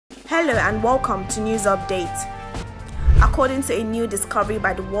Hello and welcome to News Update. According to a new discovery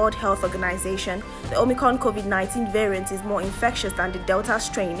by the World Health Organization, the Omicron COVID-19 variant is more infectious than the Delta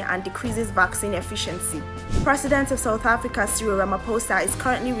strain and decreases vaccine efficiency. President of South Africa Cyril Ramaphosa is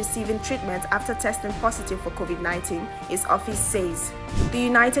currently receiving treatment after testing positive for COVID-19, his office says. The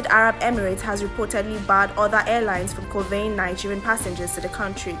United Arab Emirates has reportedly barred other airlines from conveying Nigerian passengers to the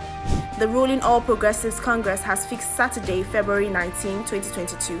country. The ruling All Progressives Congress has fixed Saturday, February 19,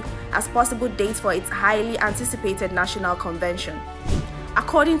 2022, as possible date for its highly anticipated national convention.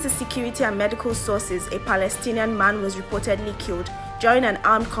 According to security and medical sources, a Palestinian man was reportedly killed during an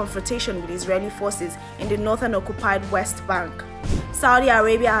armed confrontation with Israeli forces in the northern occupied West Bank. Saudi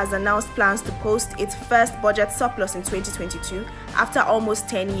Arabia has announced plans to post its first budget surplus in 2022 after almost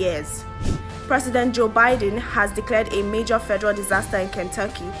 10 years. President Joe Biden has declared a major federal disaster in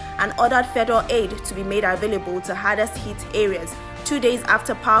Kentucky and ordered federal aid to be made available to hardest hit areas 2 days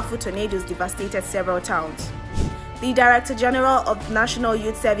after powerful tornadoes devastated several towns. The Director General of the National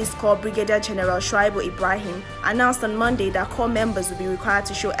Youth Service Corps, Brigadier General Shuaibu Ibrahim, announced on Monday that Corps members will be required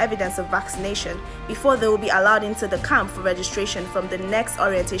to show evidence of vaccination before they will be allowed into the camp for registration from the next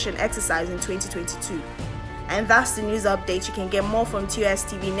orientation exercise in 2022. And that's the news update. You can get more from TOS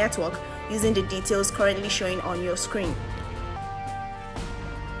TV Network using the details currently showing on your screen.